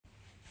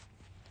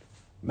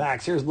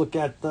Max, here's a look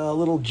at the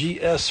little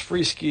GS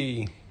free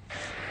ski.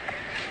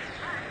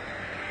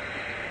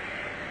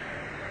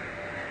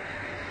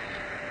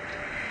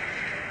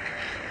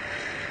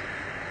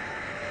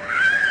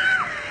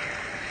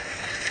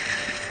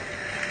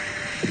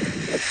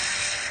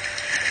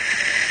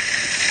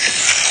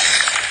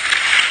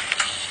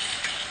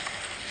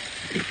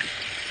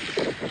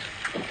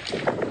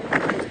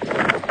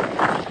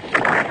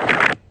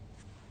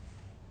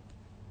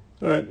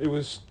 All right, it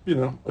was,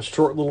 a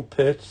short little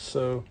pitch,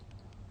 so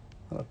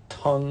not a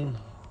ton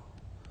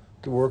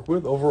to work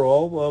with.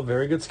 Overall,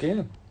 very good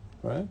scan,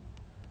 right?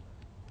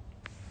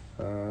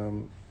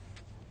 You're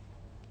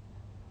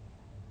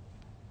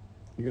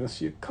going to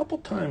see a couple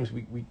times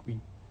we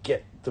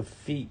get the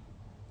feet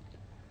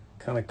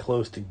kind of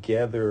close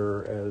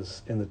together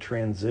as in the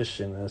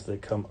transition as they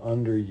come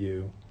under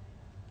you.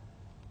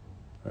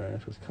 All right,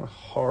 so it's kind of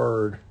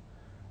hard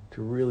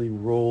to really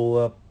roll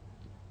up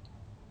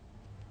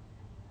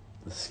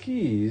the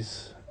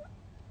skis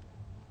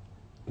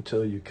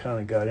until you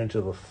kind of got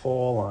into the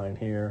fall line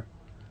here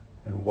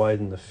and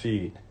widen the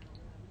feet.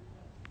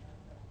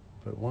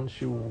 But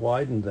once you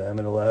widen them,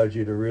 it allows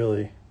you to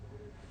really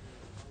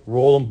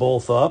roll them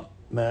both up,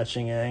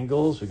 matching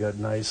angles. We got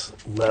nice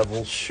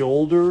level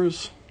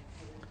shoulders,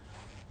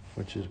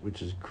 which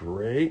is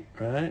great,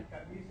 right?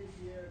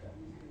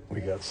 We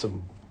got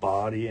some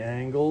body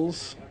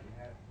angles,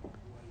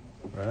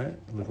 right?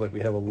 Look like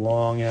we have a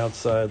long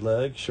outside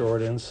leg,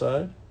 short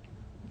inside.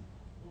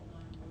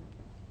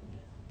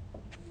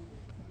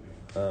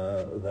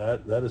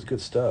 That is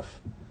good stuff.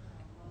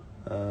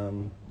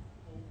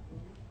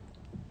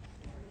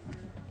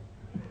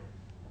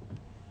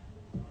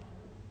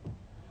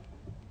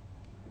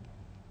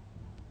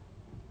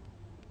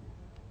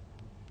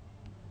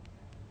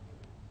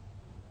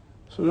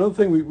 So another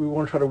thing we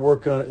want to try to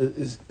work on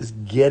is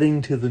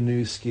getting to the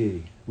new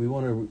ski. We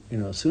want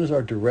to, as soon as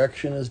our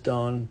direction is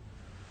done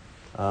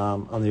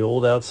on the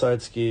old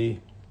outside ski,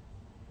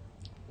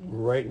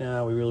 right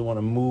now we really want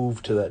to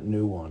move to that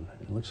new one.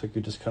 It looks like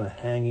you're just kind of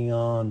hanging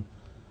on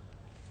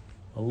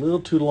a little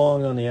too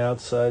long on the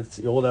outside,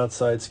 the old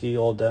outside ski,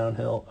 all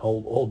downhill,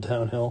 old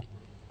downhill,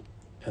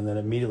 and then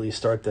immediately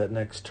start that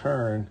next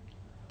turn.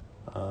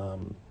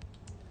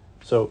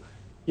 So,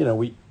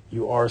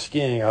 you are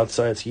skiing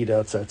outside ski to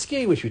outside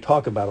ski, which we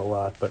talk about a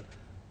lot, but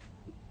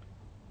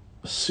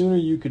the sooner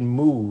you can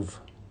move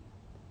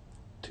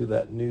to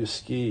that new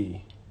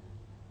ski,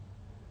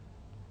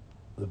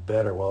 the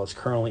better. While it's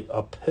currently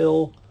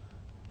uphill,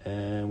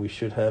 and we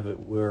should have it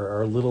where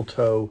our little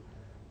toe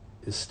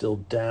is still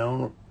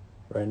down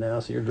right now.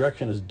 So your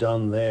direction is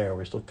done there.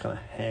 We're still kind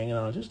of hanging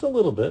on just a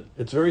little bit.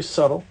 It's very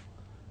subtle.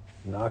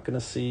 You're not going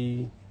to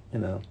see,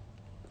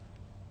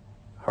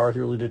 hard to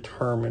really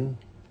determine.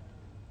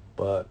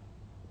 But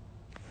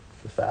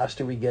the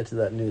faster we get to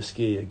that new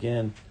ski,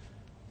 again,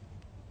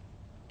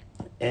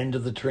 end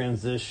of the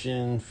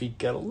transition, feet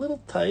got a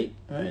little tight,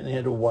 right? And they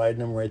had to widen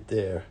them right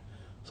there.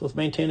 So let's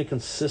maintain a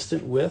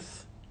consistent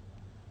width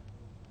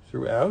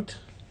throughout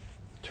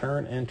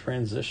turn and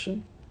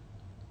transition.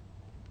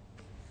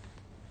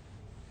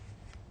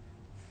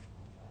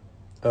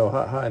 Oh,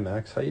 hi,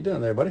 Max. How you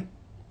doing there, buddy?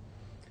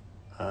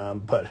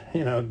 But,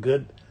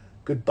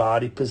 good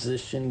body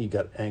position. You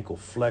got ankle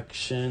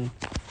flexion.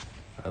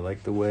 I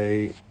like the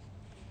way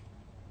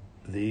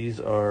these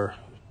are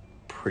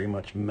pretty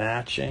much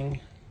matching,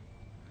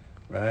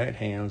 right?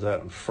 Hands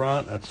out in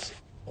front. That's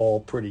all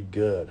pretty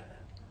good.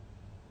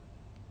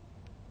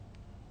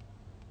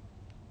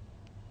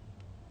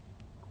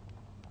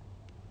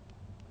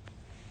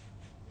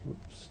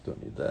 Oops,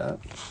 don't need that.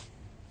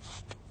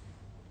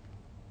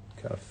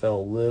 Kind of fell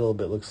a little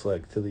bit, looks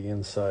like, to the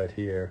inside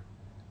here.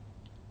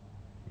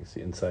 You can see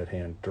inside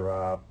hand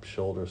drop,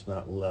 shoulders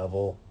not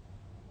level.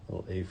 A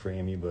little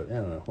A-framey, but I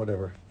don't know,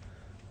 whatever.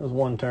 There's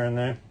one turn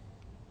there.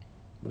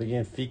 But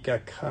again, feet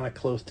got kind of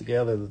close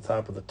together at the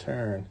top of the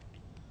turn.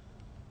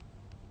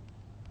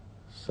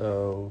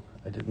 So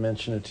I did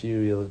mention it to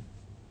you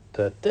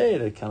that day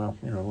to kind of,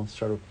 let's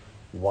try to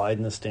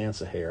widen the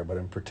stance a hair. But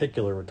in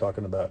particular, we're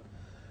talking about,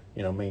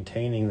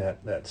 maintaining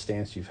that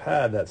stance you've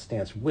had, that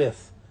stance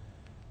width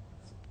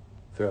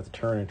throughout the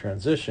turn and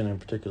transition, and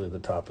particularly the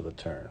top of the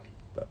turn.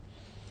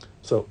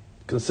 So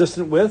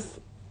consistent width.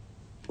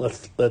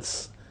 Let's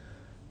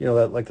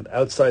that like the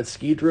outside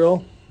ski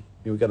drill.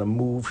 We've got to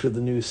move to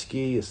the new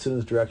ski as soon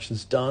as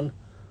direction's done.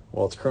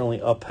 While it's currently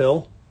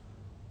uphill,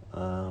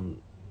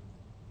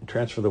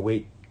 transfer the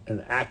weight,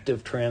 an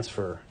active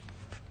transfer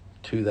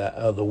to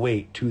that the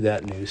weight to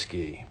that new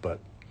ski. But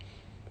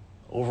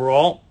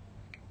overall,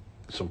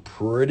 some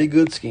pretty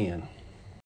good skiing.